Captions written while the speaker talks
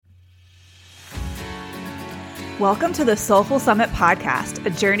Welcome to the Soulful Summit podcast, a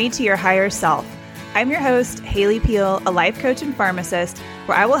journey to your higher self. I'm your host, Haley Peel, a life coach and pharmacist,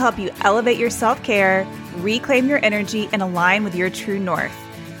 where I will help you elevate your self-care, reclaim your energy, and align with your true north.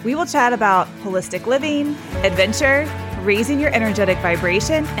 We will chat about holistic living, adventure, raising your energetic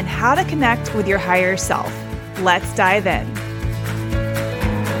vibration, and how to connect with your higher self. Let's dive in.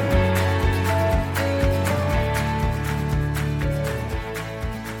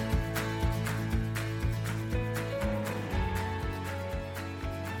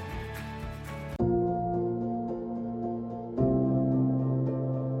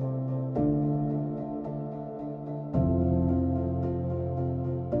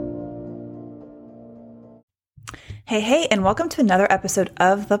 Hey, and welcome to another episode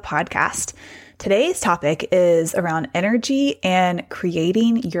of the podcast. Today's topic is around energy and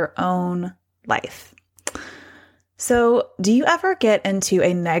creating your own life. So, do you ever get into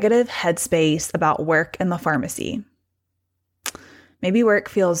a negative headspace about work in the pharmacy? Maybe work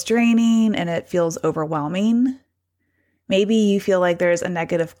feels draining and it feels overwhelming. Maybe you feel like there's a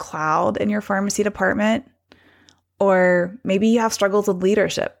negative cloud in your pharmacy department. Or maybe you have struggles with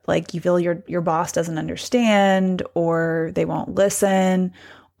leadership, like you feel your boss doesn't understand, or they won't listen,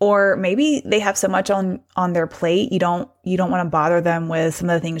 or maybe they have so much on their plate you don't want to bother them with some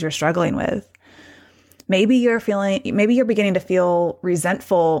of the things you're struggling with. Maybe you're beginning to feel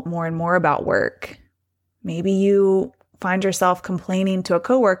resentful more and more about work. Maybe you find yourself complaining to a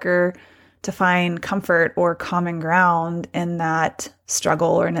coworker to find comfort or common ground in that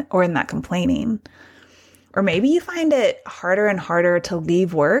struggle or in that complaining. Or maybe you find it harder and harder to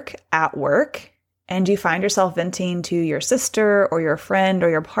leave work at work, and you find yourself venting to your sister or your friend or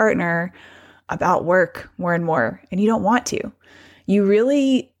your partner about work more and more, and you don't want to. You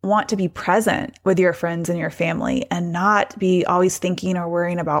really want to be present with your friends and your family and not be always thinking or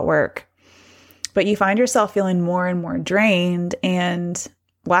worrying about work. But you find yourself feeling more and more drained and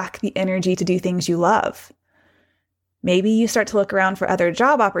lack the energy to do things you love. Maybe you start to look around for other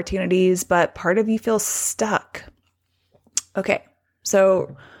job opportunities, but part of you feels stuck. Okay,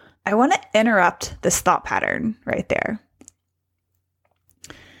 so I want to interrupt this thought pattern right there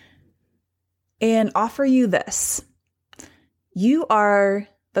and offer you this. You are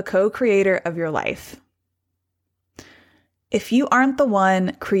the co-creator of your life. If you aren't the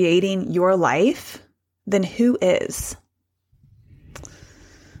one creating your life, then who is?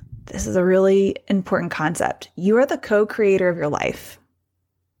 This is a really important concept. You are the co-creator of your life.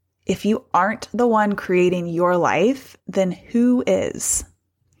 If you aren't the one creating your life, then who is?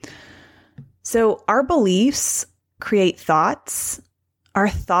 So our beliefs create thoughts. Our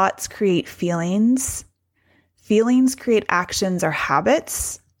thoughts create feelings. Feelings create actions or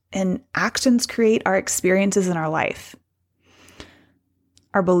habits, and actions create our experiences in our life.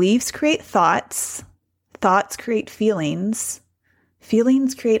 Our beliefs create thoughts. Thoughts create feelings.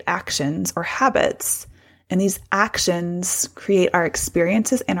 Feelings create actions or habits, and these actions create our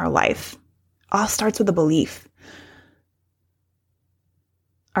experiences in our life. All starts with a belief.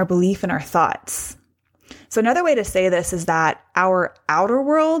 Our belief in our thoughts. So another way to say this is that our outer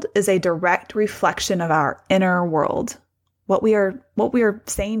world is a direct reflection of our inner world, what we are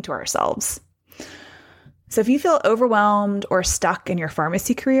saying to ourselves. So if you feel overwhelmed or stuck in your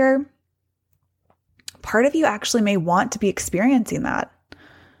pharmacy career, part of you actually may want to be experiencing that.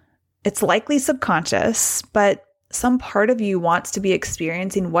 It's likely subconscious, but some part of you wants to be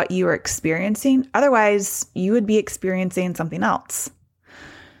experiencing what you are experiencing. Otherwise, you would be experiencing something else.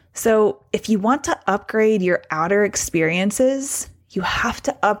 So if you want to upgrade your outer experiences, you have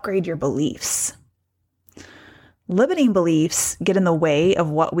to upgrade your beliefs. Limiting beliefs get in the way of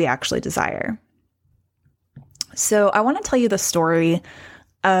what we actually desire. So I want to tell you the story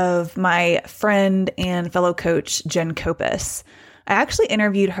of my friend and fellow coach, Jen Kopis. I actually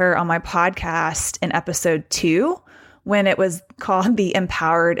interviewed her on my podcast in episode 2 when it was called the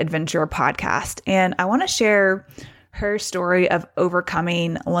Empowered Adventurer podcast. And I want to share her story of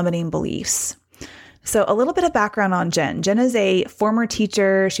overcoming limiting beliefs. So a little bit of background on Jen. Jen is a former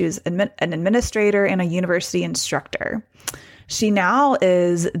teacher. She was an administrator and a university instructor. She now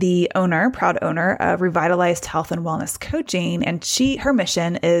is the proud owner of Revitalized Health and Wellness Coaching, and her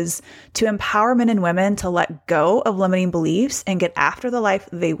mission is to empower men and women to let go of limiting beliefs and get after the life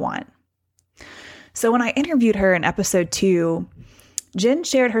they want. So when I interviewed her in episode 2, Jen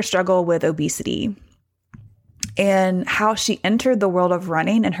shared her struggle with obesity and how she entered the world of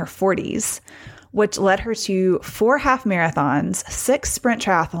running in her 40s, which led her to 4 half marathons, 6 sprint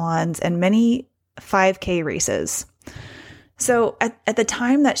triathlons, and many 5K races. So at the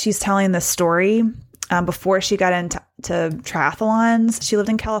time that she's telling this story, before she got into triathlons, she lived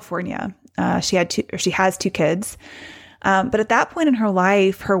in California She has two kids. But at that point in her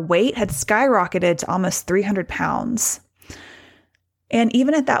life, her weight had skyrocketed to almost 300 pounds. And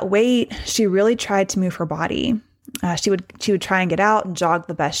even at that weight, she really tried to move her body. She would try and get out and jog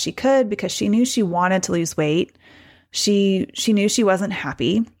the best she could because she knew she wanted to lose weight. She knew she wasn't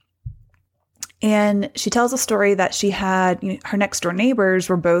happy. And she tells a story that she had, her next door neighbors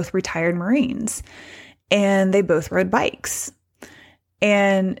were both retired Marines, and they both rode bikes.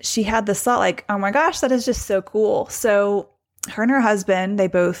 And she had this thought like, oh my gosh, that is just so cool. So her and her husband, they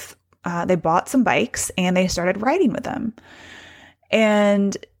bought some bikes and they started riding with them.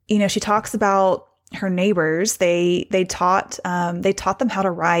 And, she talks about her neighbors. They taught them how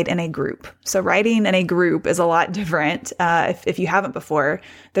to ride in a group. So riding in a group is a lot different, if you haven't before,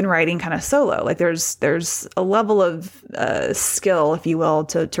 than riding kind of solo. Like there's a level of skill, if you will,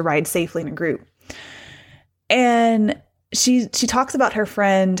 to ride safely in a group. And she talks about her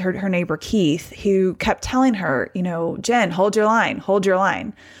friend, her neighbor Keith, who kept telling her, Jen, hold your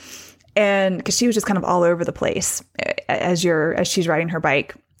line. And because she was just kind of all over the place as she's riding her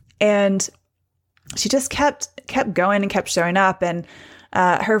bike. And she just kept going and kept showing up. And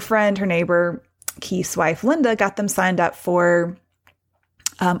her neighbor Keith's wife, Linda, got them signed up for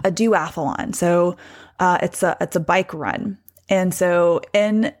a duathlon. So it's a bike run. And so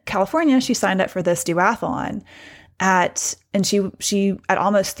in California, she signed up for this duathlon. She at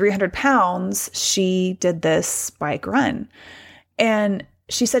almost 300 pounds, she did this bike run. And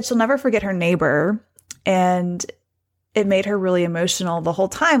she said she'll never forget her neighbor, and it made her really emotional. The whole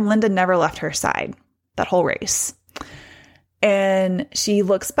time, Linda never left her side, that whole race. And she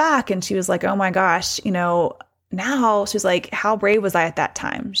looks back and she was like, oh my gosh, now she's like, how brave was I at that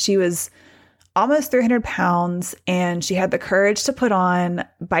time? She was almost 300 pounds and she had the courage to put on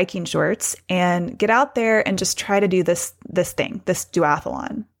biking shorts and get out there and just try to do this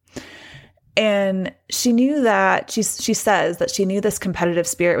duathlon. And she knew that she says that she knew this competitive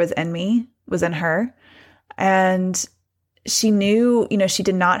spirit was in her. And she knew, she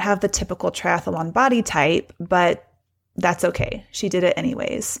did not have the typical triathlon body type, but that's okay. She did it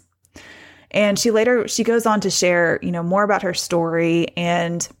anyways. And she goes on to share, more about her story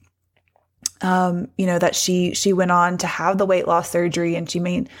and, that she went on to have the weight loss surgery and she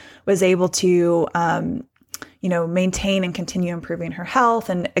was able to, maintain and continue improving her health.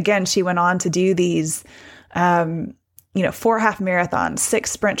 And again, she went on to do these, 4 half marathons,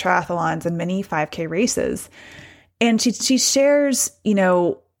 6 sprint triathlons, and many 5K races. And she shares,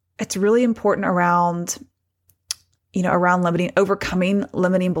 it's really important around overcoming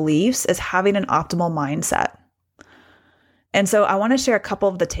limiting beliefs is having an optimal mindset. And so I want to share a couple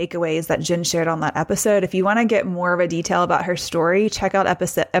of the takeaways that Jen shared on that episode. If you want to get more of a detail about her story, check out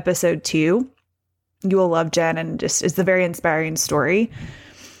episode 2. You will love Jen, and it's a very inspiring story.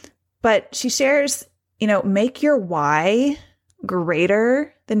 But she shares, make your why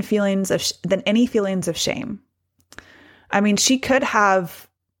greater than any feelings of shame. I mean, she could have,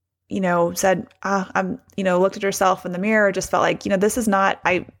 said, looked at herself in the mirror, just felt like, this is not,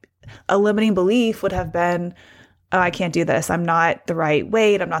 a limiting belief would have been, oh, I can't do this. I'm not the right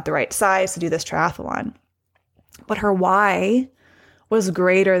weight. I'm not the right size to do this triathlon. But her why was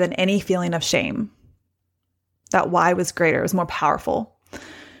greater than any feeling of shame. That why was greater. It was more powerful.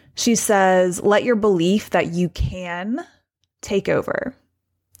 She says, let your belief that you can take over.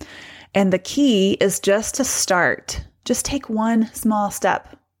 And the key is just to start. Just take one small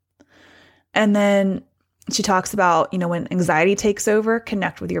step. And then she talks about, when anxiety takes over,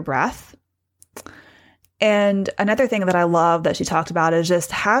 connect with your breath. And another thing that I love that she talked about is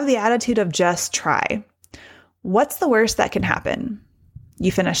just have the attitude of just try. What's the worst that can happen?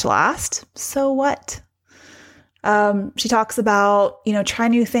 You finish last, so what? She talks about, try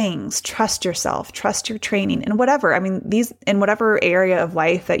new things, trust yourself, trust your training, and whatever. I mean, in whatever area of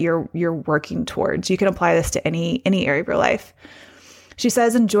life that you're working towards, you can apply this to any area of your life. She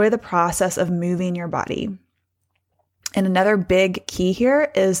says, enjoy the process of moving your body. And another big key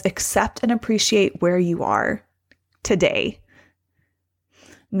here is accept and appreciate where you are today.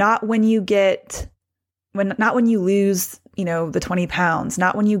 Not when you lose, the 20 pounds,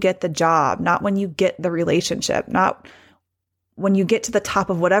 not when you get the job, not when you get the relationship, not when you get to the top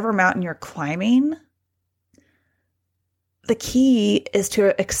of whatever mountain you're climbing. The key is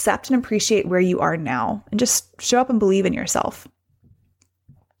to accept and appreciate where you are now and just show up and believe in yourself.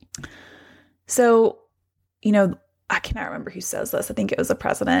 So, I cannot remember who says this. I think it was a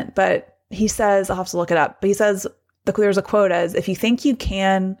president, but he says, I'll have to look it up, but he says, there's a quote as, if you think you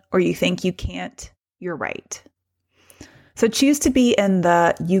can or you think you can't, you're right. So choose to be in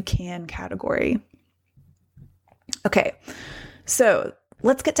the you can category. Okay. So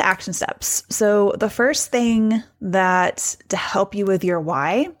let's get to action steps. So the first thing that to help you with your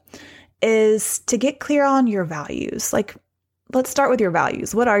why is to get clear on your values. Like, let's start with your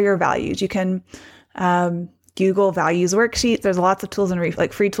values. What are your values? You can Google values worksheets. There's lots of tools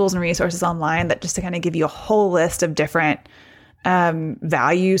and free tools and resources online that just to kind of give you a whole list of different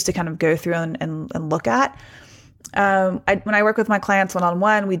values to kind of go through and look at. When I work with my clients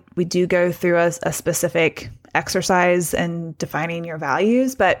one-on-one, we do go through a specific exercise in defining your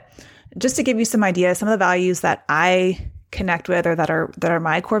values. But just to give you some ideas, some of the values that I connect with or that are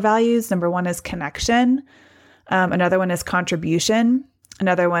my core values. Number one is connection. Another one is contribution.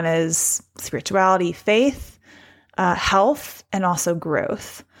 Another one is spirituality, faith, health, and also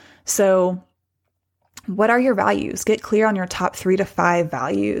growth. So what are your values? Get clear on your top 3 to 5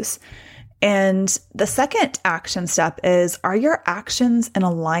 values. And the second action step is, are your actions in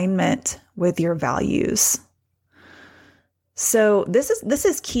alignment with your values? So this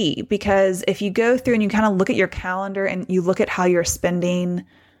is key, because if you go through and you kind of look at your calendar and you look at how you're spending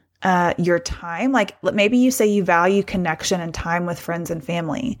your time, like maybe you say you value connection and time with friends and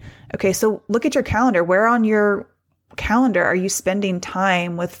family. Okay, so look at your calendar. Where on your calendar are you spending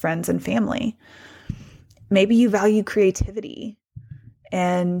time with friends and family? Maybe you value creativity.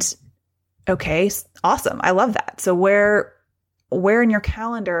 And okay, awesome. I love that. So where in your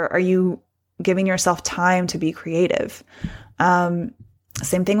calendar are you giving yourself time to be creative?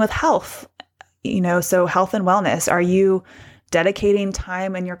 Same thing with health, so health and wellness. Are you dedicating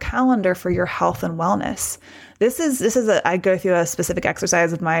time in your calendar for your health and wellness? I go through a specific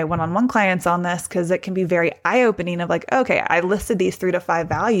exercise with my one-on-one clients on this, because it can be very eye-opening of like, okay, I listed these 3 to 5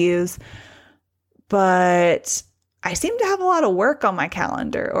 values, but I seem to have a lot of work on my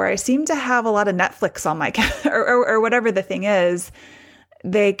calendar, or I seem to have a lot of Netflix on my calendar, or whatever the thing is.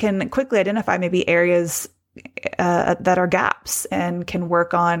 They can quickly identify maybe areas that are gaps and can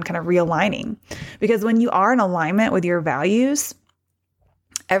work on kind of realigning. Because when you are in alignment with your values,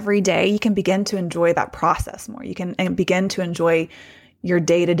 every day you can begin to enjoy that process more. You can begin to enjoy your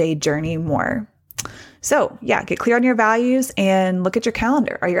day-to-day journey more. So yeah, get clear on your values and look at your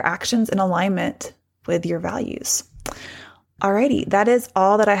calendar. Are your actions in alignment with your values? Alrighty, that is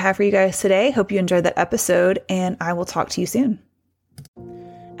all that I have for you guys today. Hope you enjoyed that episode, and I will talk to you soon.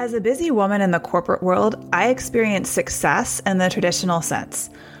 As a busy woman in the corporate world, I experienced success in the traditional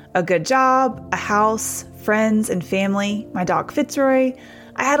sense. A good job, a house, friends and family, my dog Fitzroy.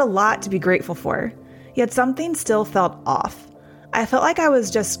 I had a lot to be grateful for, yet something still felt off. I felt like I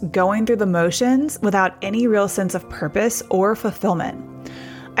was just going through the motions without any real sense of purpose or fulfillment.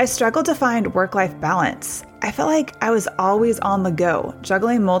 I struggled to find work-life balance. I felt like I was always on the go,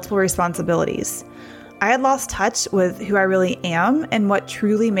 juggling multiple responsibilities. I had lost touch with who I really am and what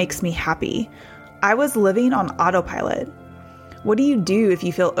truly makes me happy. I was living on autopilot. What do you do if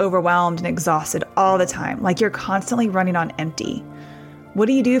you feel overwhelmed and exhausted all the time, like you're constantly running on empty? What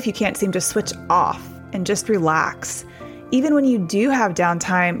do you do if you can't seem to switch off and just relax? Even when you do have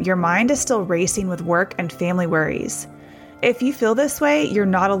downtime, your mind is still racing with work and family worries. If you feel this way, you're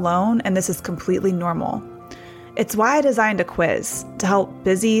not alone, and this is completely normal. It's why I designed a quiz to help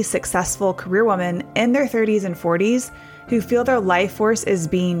busy, successful career women in their 30s and 40s who feel their life force is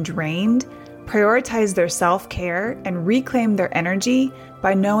being drained, prioritize their self-care, and reclaim their energy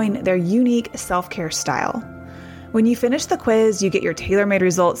by knowing their unique self-care style. When you finish the quiz, you get your tailor-made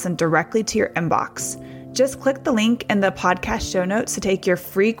results sent directly to your inbox. Just click the link in the podcast show notes to take your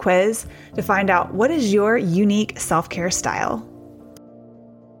free quiz to find out what is your unique self-care style.